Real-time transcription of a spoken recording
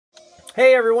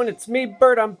Hey everyone, it's me,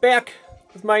 Bert. I'm back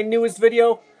with my newest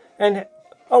video. And,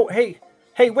 oh, hey,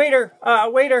 waiter,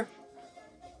 waiter.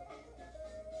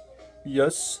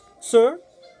 Yes, sir?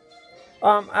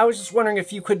 I was just wondering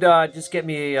if you could, just get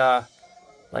me a,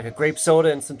 like a grape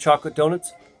soda and some chocolate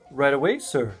donuts. Right away,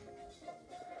 sir.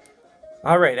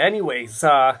 Alright, anyways,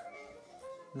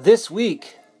 this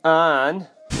week on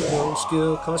Long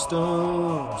Skill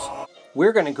Customs,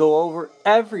 we're gonna go over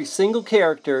every single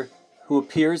character who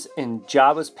appears in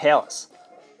Jabba's palace.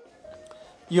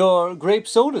 Your grape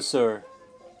soda, sir.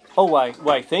 Oh,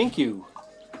 why, thank you.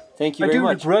 Thank you very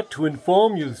much. I do regret to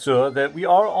inform you, sir, that we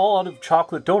are all out of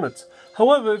chocolate donuts.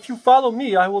 However, if you follow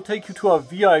me, I will take you to our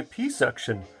VIP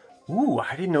section. Ooh,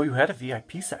 I didn't know you had a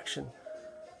VIP section.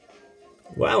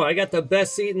 Wow, I got the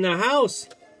best seat in the house.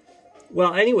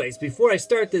 Well, anyways, before I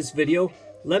start this video,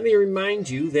 let me remind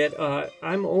you that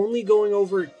I'm only going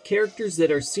over characters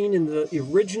that are seen in the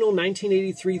original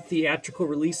 1983 theatrical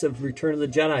release of Return of the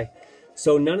Jedi.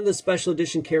 So none of the special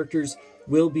edition characters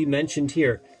will be mentioned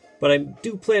here. But I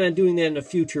do plan on doing that in a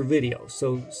future video,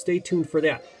 so stay tuned for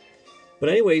that. But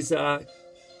anyways,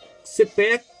 sit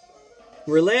back,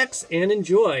 relax, and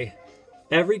enjoy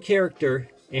every character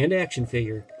and action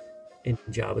figure in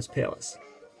Jabba's palace.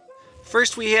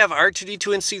 First we have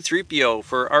R2-D2 and C-3PO.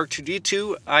 For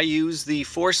R2-D2, I use the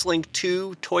Force Link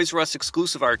 2 Toys R Us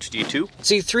exclusive R2-D2.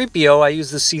 C-3PO, I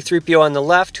use the C-3PO on the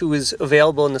left, who is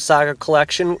available in the Saga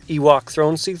collection, Ewok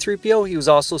Throne C-3PO. He was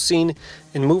also seen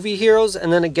in Movie Heroes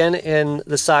and then again in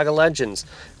the Saga Legends,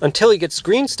 until he gets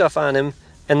green stuff on him,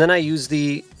 and then I use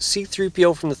the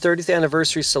C-3PO from the 30th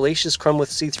anniversary Salacious Crumb with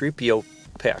C-3PO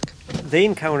pack. They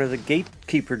encounter the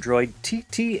Gatekeeper droid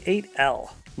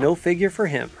TT-8L. No figure for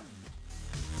him.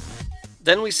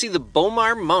 Then we see the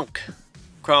Bomar Monk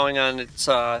crawling on its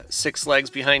 6 legs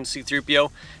behind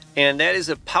C-3PO, and that is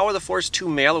a Power of the Force 2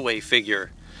 mail-away figure.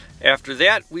 After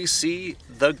that, we see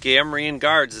the Gamorrean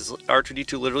guards as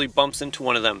R2-D2 literally bumps into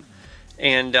one of them.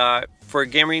 And for a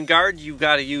Gamorrean guard, you've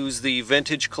got to use the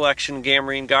Vintage Collection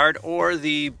Gamorrean guard or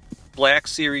the Black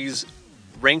Series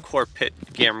Rancor Pit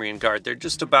Gamorrean guard. They're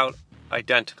just about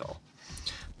identical.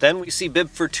 Then we see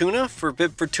Bib Fortuna. For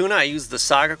Bib Fortuna, I use the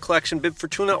Saga Collection Bib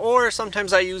Fortuna, or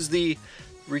sometimes I use the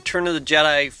Return of the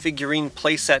Jedi figurine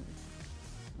playset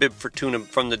Bib Fortuna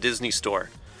from the Disney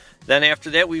store. Then after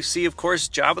that, we see, of course,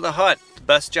 Jabba the Hutt. The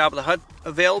best Jabba the Hutt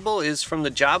available is from the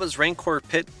Jabba's Rancor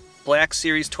Pit Black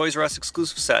Series Toys R Us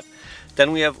exclusive set.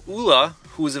 Then we have Ula,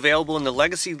 who is available in the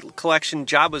Legacy Collection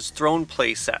Jabba's Throne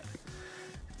playset.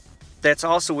 That's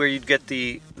also where you'd get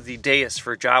the dais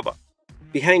for Jabba.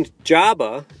 Behind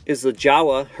Jabba is the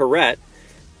Jawa Hutt,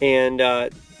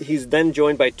 and he's then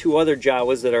joined by 2 other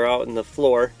Jawas that are out on the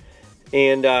floor.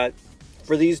 And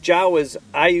for these Jawas,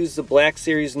 I use the Black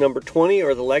Series number 20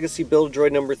 or the Legacy Build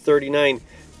Droid number 39,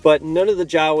 but none of the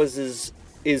Jawas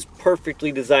is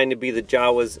perfectly designed to be the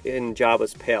Jawas in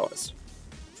Jabba's palace.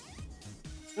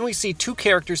 And we see 2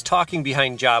 characters talking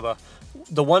behind Jabba.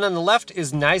 The one on the left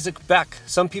is Nizek Beck.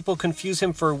 Some people confuse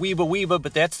him for Weeba Weeba,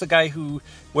 but that's the guy who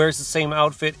wears the same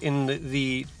outfit in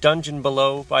the dungeon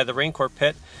below by the Rancor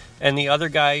Pit. And the other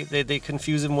guy they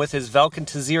confuse him with is Velkin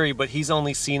Taziri, but he's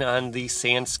only seen on the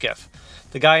Sand Skiff.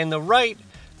 The guy on the right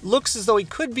looks as though he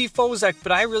could be Fozek,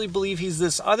 but I really believe he's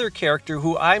this other character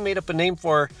who I made up a name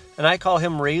for, and I call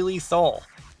him Rayleigh Thol.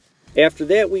 After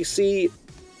that, we see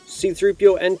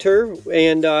C-3PO enter,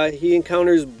 and he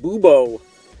encounters Bubo.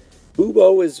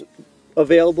 Bubo is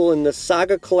available in the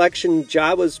Saga Collection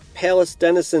Jabba's Palace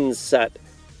Denizens set.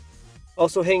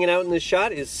 Also hanging out in this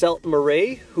shot is Selt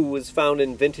Murray, who was found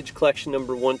in Vintage Collection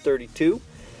number 132.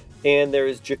 And there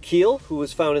is Jakeel, who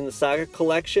was found in the Saga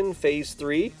Collection Phase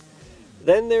 3.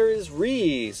 Then there is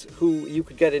Reese, who you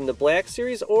could get in the Black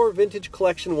Series or Vintage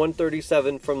Collection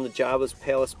 137 from the Jabba's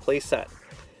Palace playset.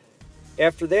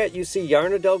 After that, you see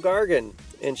Yarna Del Gargan,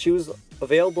 and she was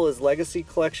available as Legacy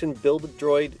Collection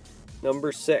Build-A-Droid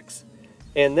number 6.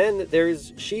 And then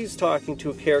she's talking to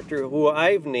a character who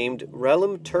I've named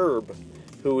Relum Turb,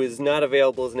 who is not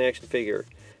available as an action figure.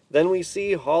 Then we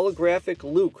see holographic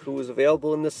Luke, who is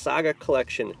available in the Saga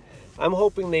Collection. I'm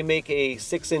hoping they make a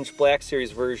 6-inch Black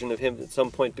Series version of him at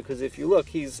some point, because if you look,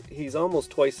 he's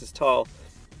almost twice as tall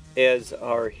as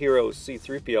our hero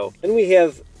C-3PO. Then we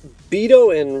have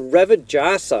Beto and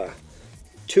Revajasa,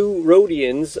 2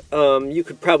 Rodians. You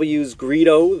could probably use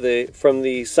Greedo from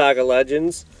the Saga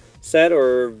Legends set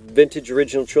or Vintage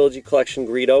Original Trilogy Collection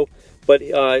Greedo, but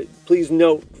please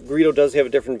note Greedo does have a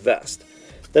different vest.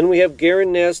 Then we have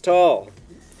Garen Naztal,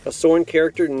 a Soren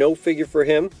character, no figure for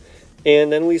him.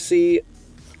 And then we see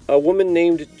a woman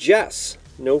named Jess,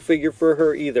 no figure for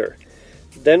her either.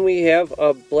 Then we have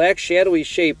a black shadowy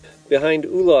shape behind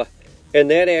Ula, And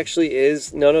that actually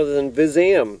is none other than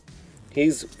Vizam.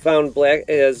 He's found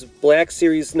as Black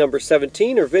Series number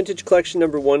 17 or Vintage Collection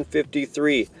number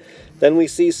 153. Then we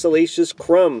see Salacious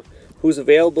Crumb, who's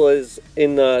available as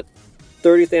in the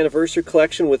 30th Anniversary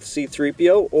Collection with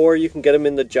C-3PO, or you can get him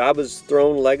in the Jabba's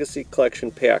Throne Legacy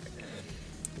Collection pack.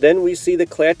 Then we see the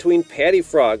Tatooine Patty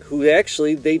Frog, who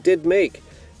actually they did make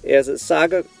as a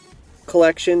Saga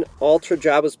Collection Ultra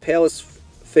Jabba's Palace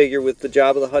figure with the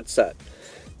Jabba the Hutt set.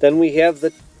 Then we have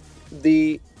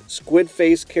the Squid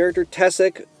Face character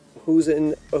Tessic, who's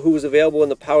available in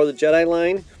the Power of the Jedi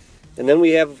line. And then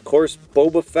we have, of course,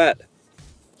 Boba Fett.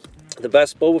 The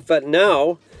best Boba Fett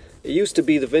now, it used to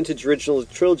be the Vintage Original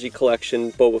Trilogy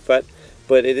Collection Boba Fett,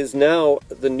 but it is now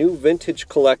the new Vintage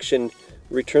Collection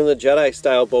Return of the Jedi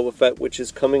style Boba Fett, which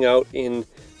is coming out in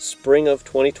spring of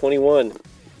 2021.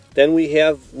 Then we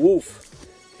have Woof,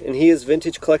 and he is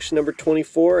Vintage Collection number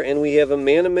 24, and we have a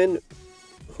Manaman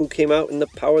who came out in the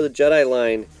Power of the Jedi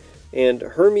line. And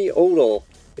Hermie Odal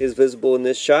is visible in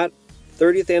this shot,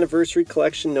 30th Anniversary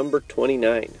Collection number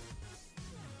 29.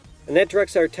 And that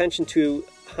directs our attention to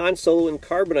Han Solo and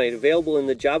Carbonite, available in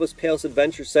the Jabba's Palace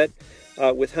Adventure set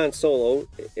with Han Solo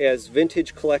as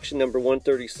Vintage Collection number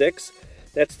 136.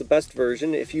 That's the best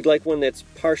version. If you'd like one that's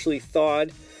partially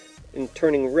thawed and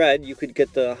turning red, you could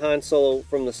get the Han Solo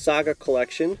from the Saga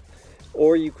Collection,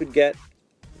 or you could get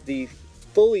the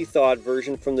fully thawed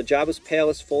version from the Jabba's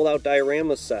Palace fold-out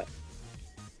diorama set.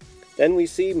 Then we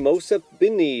see Mosep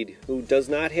Binid, who does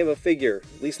not have a figure,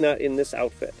 at least not in this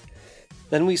outfit.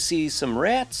 Then we see some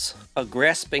rats, a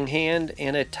grasping hand,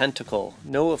 and a tentacle.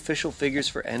 No official figures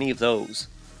for any of those.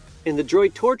 In the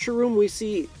droid torture room, we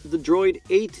see the droid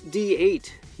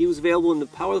 8D8. He was available in the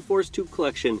Power of the Force 2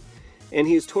 collection, and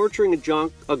he is torturing a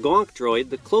gonk droid.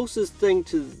 The closest thing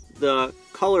to the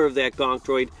color of that gonk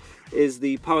droid is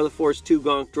the Power of the Force 2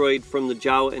 gonk droid from the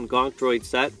Jawa and gonk droid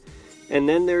set. And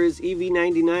then there is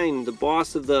EV-99, the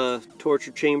boss of the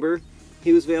torture chamber.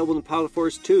 He was available in the Power of the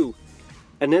Force 2.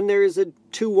 And then there is a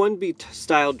 2-1B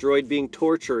style droid being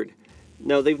tortured.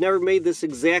 Now, they've never made this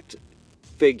exact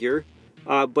figure,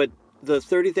 but the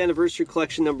 30th Anniversary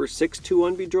Collection number 6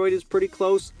 2-1B droid is pretty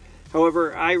close.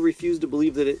 However, I refuse to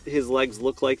believe that his legs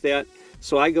look like that,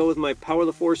 so I go with my Power of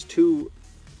the Force 2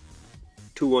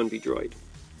 2-1B droid.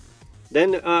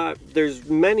 Then there's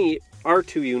many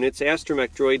R2 units,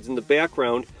 astromech droids in the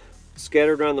background,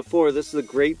 scattered around the floor. This is a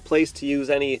great place to use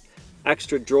any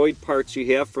extra droid parts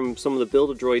you have from some of the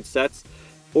Build-A-Droid sets.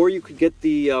 Or you could get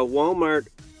the Walmart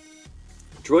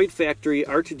Droid Factory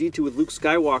R2-D2 with Luke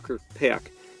Skywalker pack.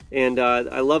 And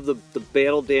I love the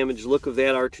battle damage look of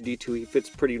that R2-D2. He fits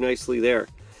pretty nicely there.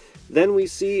 Then we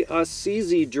see a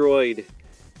CZ droid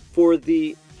for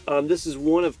the... this is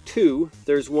one of two.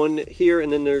 There's one here,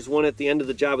 and then there's one at the end of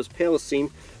the Jabba's Palace scene.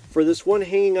 For this one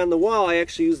hanging on the wall, I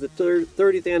actually used the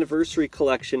 30th Anniversary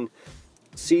Collection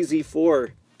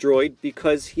CZ4 droid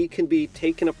because he can be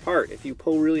taken apart. If you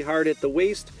pull really hard at the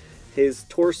waist, his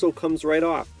torso comes right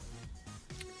off.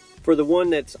 For the one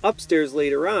that's upstairs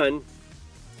later on,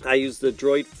 I used the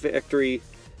Droid Factory,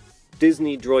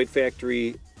 Disney Droid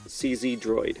Factory CZ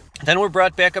droid. Then we're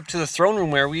brought back up to the throne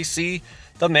room where we see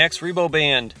the Max Rebo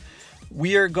Band.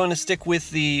 We are going to stick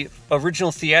with the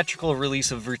original theatrical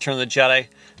release of Return of the Jedi,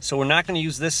 so we're not going to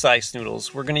use this size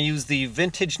noodles. We're going to use the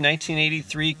vintage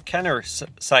 1983 Kenner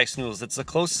size noodles. It's the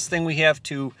closest thing we have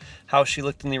to how she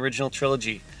looked in the original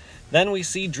trilogy. Then we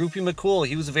see Droopy McCool.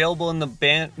 He was available in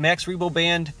the Max Rebo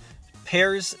Band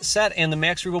Pairs set and the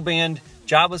Max Rebo Band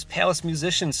Jabba's Palace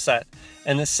Musicians set.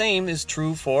 And the same is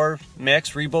true for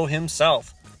Max Rebo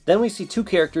himself. Then we see two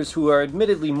characters who are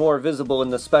admittedly more visible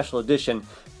in the special edition,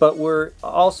 but were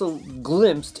also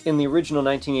glimpsed in the original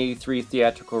 1983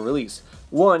 theatrical release.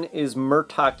 One is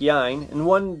Murtok Yine, and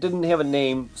one didn't have a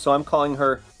name, so I'm calling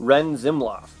her Ren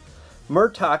Zimloff.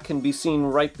 Murtok can be seen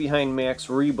right behind Max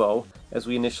Rebo, as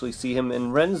we initially see him,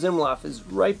 and Ren Zimloff is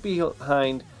right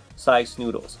behind Cy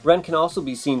Snoodles. Ren can also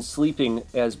be seen sleeping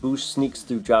as Boosh sneaks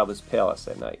through Jabba's palace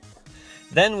at night.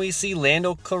 Then we see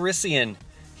Lando Calrissian.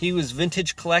 He was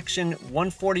Vintage Collection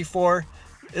 144.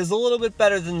 Is a little bit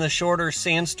better than the shorter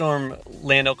Sandstorm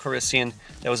Lando Calrissian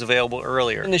that was available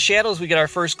earlier. In the shadows, we get our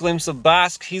first glimpse of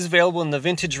Bosk. He's available in the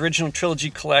Vintage Original Trilogy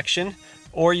Collection,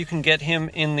 or you can get him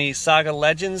in the Saga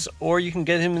Legends, or you can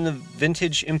get him in the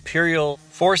Vintage Imperial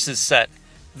Forces set.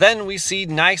 Then we see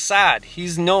Nysad.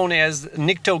 He's known as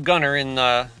Nikto Gunner in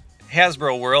the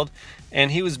Hasbro world, and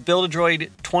he was Build-A-Droid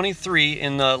 23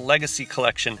 in the Legacy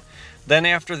Collection. Then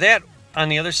after that, on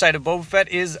the other side of Boba Fett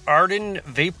is Arden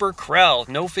Vapor Krell.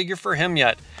 No figure for him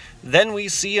yet. Then we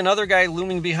see another guy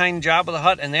looming behind Jabba the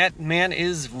Hutt, and that man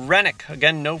is Rennick.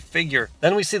 Again, no figure.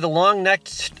 Then we see the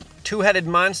long-necked two-headed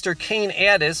monster Kane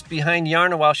Addis behind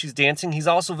Yarna while she's dancing. He's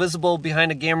also visible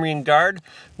behind a Gamorrean guard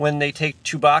when they take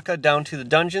Chewbacca down to the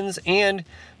dungeons, and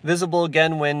visible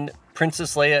again when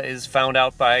Princess Leia is found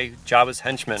out by Jabba's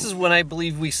henchmen. This is when I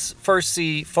believe we first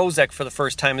see Fozek for the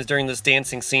first time, is during this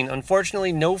dancing scene.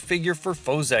 Unfortunately, no figure for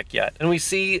Fozek yet. And we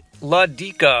see La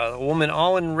Dika, a woman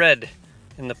all in red,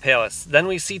 in the palace. Then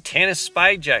we see Tanis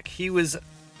Spyjack. He was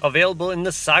available in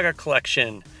the Saga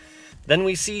collection. Then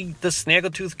we see the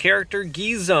Snaggletooth character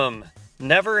Gizem.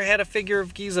 Never had a figure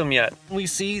of Gizem yet. We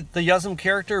see the Yuzum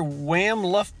character Wham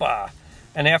Lufba.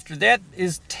 And after that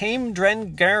is Tame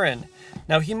Dren Garen.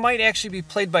 Now he might actually be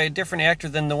played by a different actor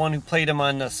than the one who played him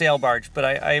on the Sail Barge, but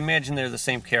I imagine they're the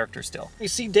same character still. You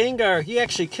see Dengar, he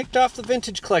actually kicked off the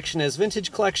Vintage Collection as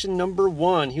Vintage Collection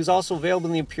 #1. He was also available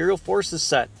in the Imperial Forces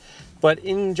set. But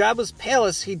in Jabba's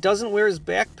palace, he doesn't wear his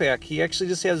backpack. He actually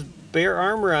just has bare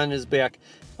armor on his back,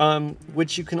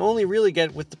 which you can only really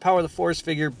get with the Power of the Force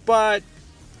figure, but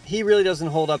he really doesn't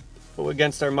hold up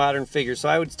against our modern figures, so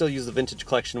I would still use the Vintage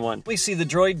Collection one. We see the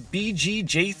droid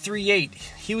BG-J38.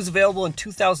 He was available in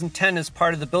 2010 as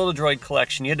part of the Build-A-Droid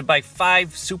collection. You had to buy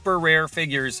 5 super rare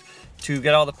figures to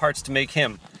get all the parts to make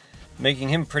him, making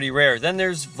him pretty rare. Then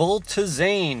there's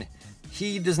Voltazane.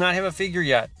 He does not have a figure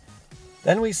yet.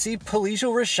 Then we see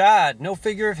Pelijal Rashad, no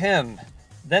figure of him.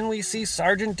 Then we see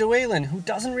Sergeant Duelin, who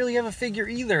doesn't really have a figure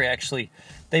either, actually.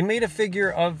 They made a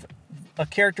figure of a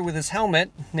character with his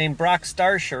helmet named Brock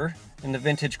Starsher in the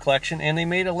Vintage Collection, and they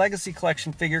made a Legacy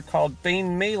Collection figure called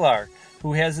Bane Malar,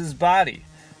 who has his body.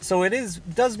 So it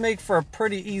does make for a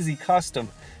pretty easy custom.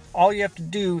 All you have to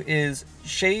do is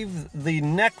shave the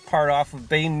neck part off of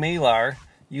Bane Malar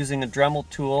using a Dremel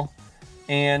tool,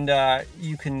 and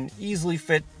you can easily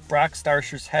fit Brock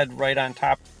Starsher's head right on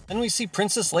top. Then we see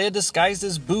Princess Leia disguised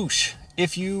as Boushh.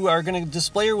 If you are going to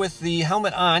display her with the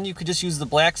helmet on, you could just use the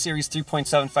Black Series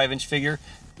 3.75-inch figure.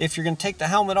 If you're going to take the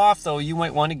helmet off, though, you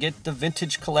might want to get the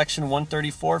Vintage Collection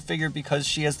 134 figure because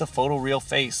she has the photoreal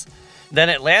face. Then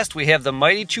at last we have the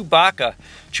mighty Chewbacca.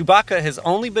 Chewbacca has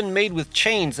only been made with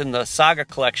chains in the Saga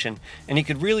collection, and he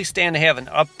could really stand to have an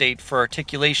update for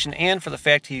articulation and for the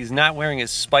fact he's not wearing his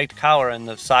spiked collar in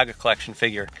the Saga collection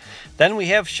figure. Then we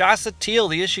have Shasa Teal,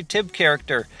 the Ishitib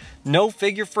character. No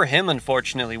figure for him,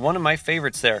 unfortunately. One of my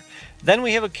favorites there. Then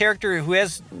we have a character who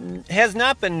has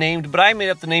not been named, but I made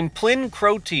up the name, Plyn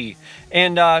Crotty.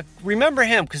 And remember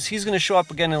him, because he's going to show up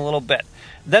again in a little bit.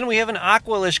 Then we have an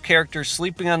Aqualish character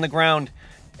sleeping on the ground,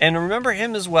 and remember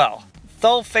him as well.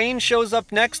 Thulfane shows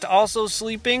up next, also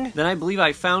sleeping. Then I believe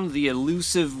I found the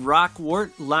elusive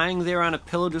Rockwart lying there on a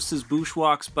pillow just as Boushh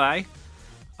walks by.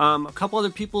 A couple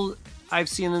other people I've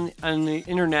seen on the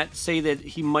internet say that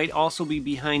he might also be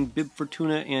behind Bib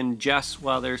Fortuna and Jess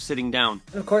while they're sitting down.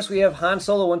 And of course we have Han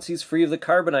Solo once he's free of the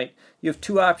carbonite. You have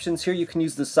 2 options here. You can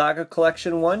use the Saga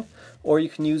Collection one, or you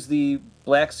can use the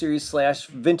Black Series /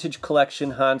 Vintage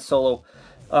Collection Han Solo.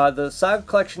 The Saga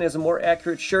Collection has a more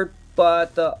accurate shirt,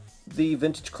 but the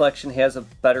Vintage Collection has a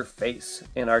better face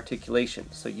and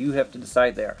articulation, so you have to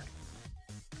decide there.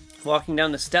 Walking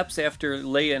down the steps after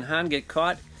Leia and Han get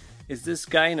caught is this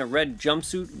guy in a red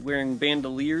jumpsuit wearing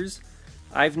bandoliers.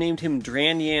 I've named him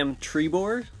Dranyam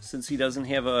Trebor, since he doesn't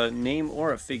have a name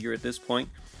or a figure at this point.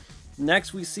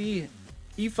 Next we see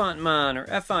Efantman or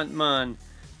Efantman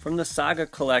from the Saga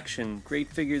Collection. Great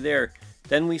figure there.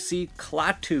 Then we see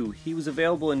Klaatu. He was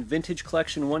available in Vintage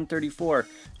Collection 134.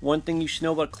 One thing you should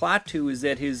know about Klaatu is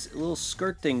that his little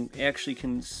skirt thing actually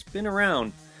can spin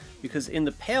around, because in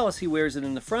the palace he wears it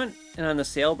in the front, and on the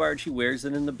sail barge he wears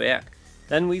it in the back.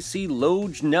 Then we see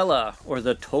Loj Nella, or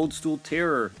the Toadstool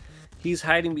Terror. He's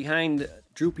hiding behind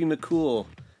Droopy McCool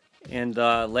and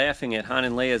laughing at Han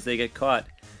and Leia as they get caught.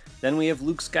 Then we have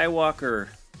Luke Skywalker,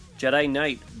 Jedi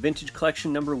Knight, Vintage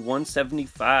Collection number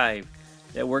 175.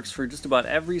 That works for just about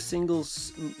every single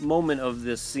moment of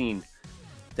this scene.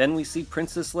 Then we see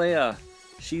Princess Leia.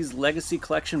 She's Legacy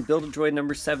Collection Build-A-Droid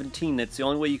number 17. That's the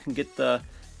only way you can get the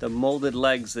molded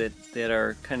legs that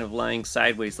are kind of lying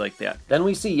sideways like that. Then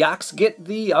we see Yaxgit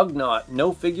the Ugnaught.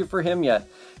 No figure for him yet.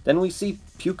 Then we see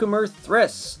Pukemer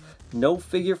Thriss. No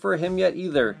figure for him yet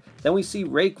either. Then we see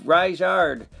Rake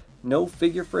Ryjard. No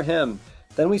figure for him.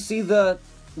 Then we see the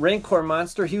Rancor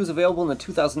monster. He was available in the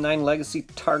 2009 Legacy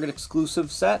Target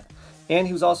exclusive set, and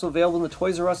he was also available in the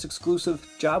Toys R Us exclusive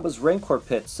Jabba's Rancor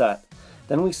Pit set.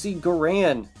 Then we see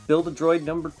Garan, Build-A-Droid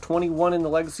number 21 in the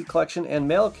Legacy Collection, and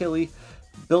Malakili,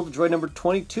 Build-A-Droid number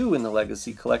 22 in the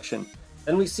Legacy Collection.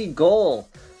 Then we see Gol,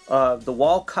 the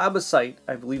Wal Kabasite,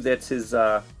 I believe that's his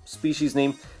species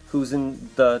name, who's in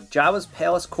the Jabba's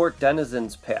Palace Court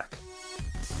Denizens pack.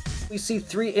 We see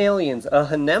 3 aliens, a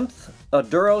Hanemph,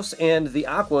 Duros and the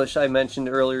Aqualish I mentioned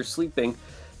earlier sleeping,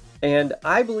 and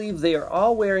I believe they are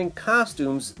all wearing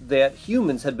costumes that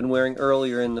humans had been wearing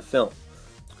earlier in the film.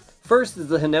 First is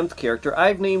the Hnemth character.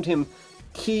 I've named him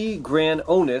Ki Gran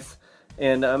Onith,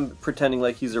 and I'm pretending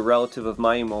like he's a relative of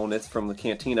Mayim Onith from the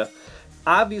Cantina.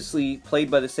 Obviously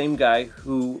played by the same guy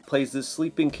who plays this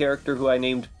sleeping character who I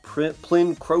named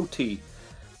Plin Croti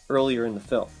earlier in the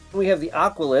film. We have the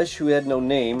Aqualish, who had no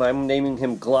name. I'm naming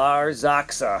him Glar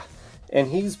Zaxa. And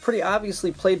he's pretty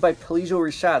obviously played by Pelijo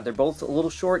Rishad. They're both a little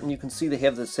short, and you can see they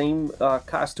have the same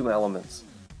costume elements.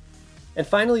 And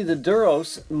finally, the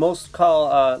Duros, most call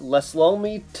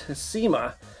Leslomi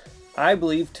Tsima, I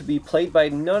believe to be played by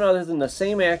none other than the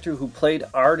same actor who played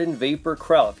Arden Vapor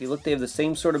Krell. If you look, they have the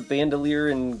same sort of bandolier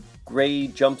and gray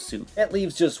jumpsuit. That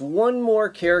leaves just one more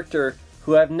character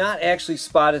who I've not actually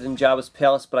spotted in Jabba's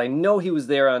palace, but I know he was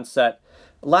there on set.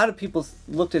 A lot of people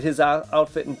looked at his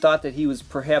outfit and thought that he was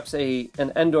perhaps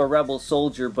an Endor Rebel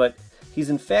soldier, but he's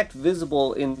in fact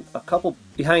visible in a couple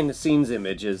behind-the-scenes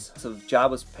images of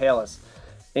Jabba's palace.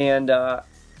 And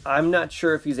I'm not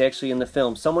sure if he's actually in the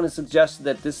film. Someone has suggested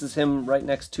that this is him right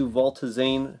next to Volta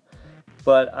Zane,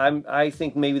 but I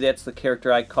think maybe that's the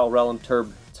character I call Relum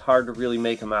Turb. It's hard to really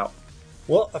make him out.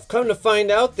 Well, I've come to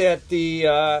find out that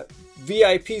the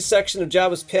VIP section of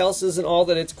Jabba's palace isn't all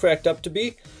that it's cracked up to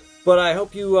be. But I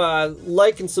hope you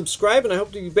like and subscribe, and I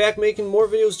hope to be back making more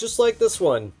videos just like this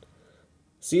one.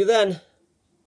 See you then.